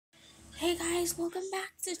Hey guys, welcome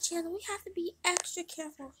back to the channel. We have to be extra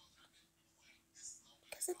careful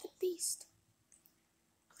because of the beast.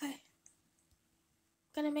 Okay.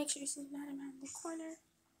 Gonna make sure she's not around the corner.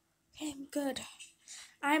 Okay, I'm good.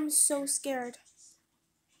 I'm so scared.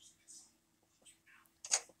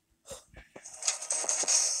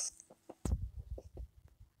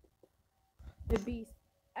 The beast.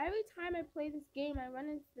 Every time I play this game, I run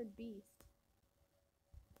into the beast.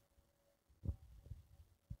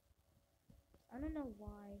 I don't know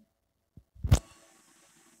why.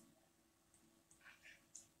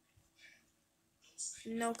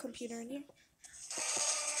 No computer in here.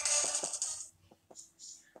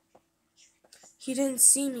 He didn't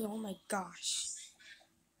see me. Oh my gosh.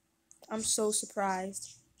 I'm so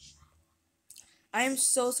surprised. I am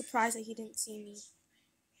so surprised that he didn't see me.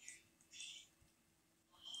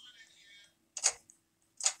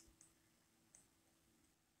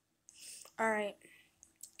 Alright.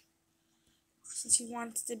 Since he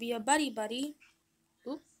wants to be a buddy.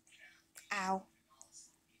 Oop. Ow.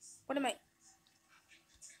 What am I?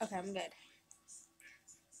 Okay, I'm good.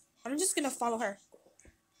 I'm just gonna follow her.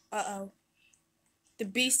 Uh-oh. The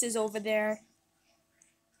beast is over there.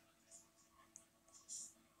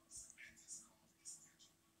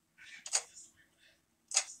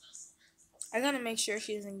 I gotta make sure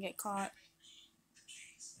she doesn't get caught.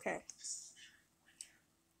 Okay.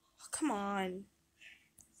 Oh, come on.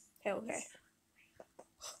 Okay.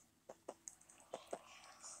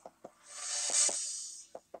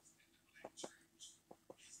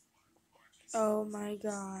 Oh my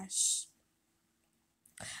gosh.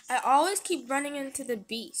 I always keep running into the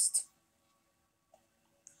beast.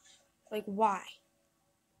 Like, why?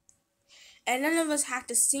 And none of us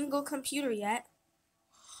hacked a single computer yet.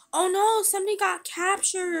 Oh no, somebody got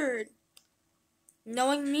captured.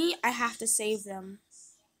 Knowing me, I have to save them.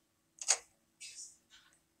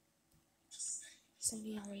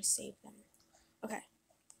 Somebody already saved them. Okay.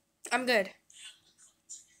 I'm good.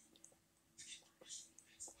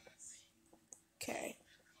 Okay.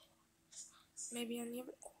 Maybe on the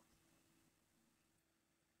other.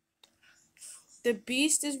 The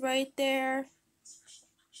beast is right there.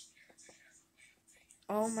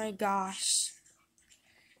 Oh my gosh.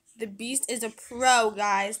 The beast is a pro,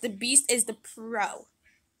 guys. The beast is the pro.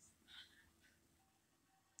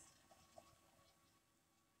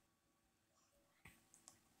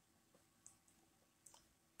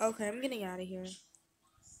 Okay, I'm getting out of here.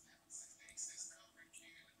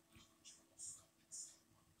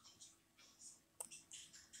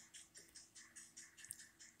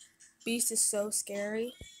 Beast is so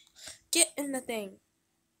scary. Get in the thing.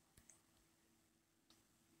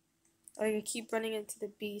 Like, I keep running into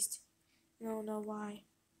the beast. I don't know why.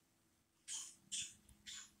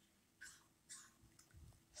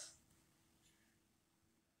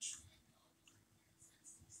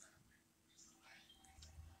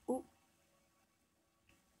 Ooh.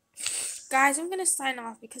 Guys, I'm gonna sign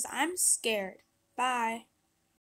off because I'm scared. Bye.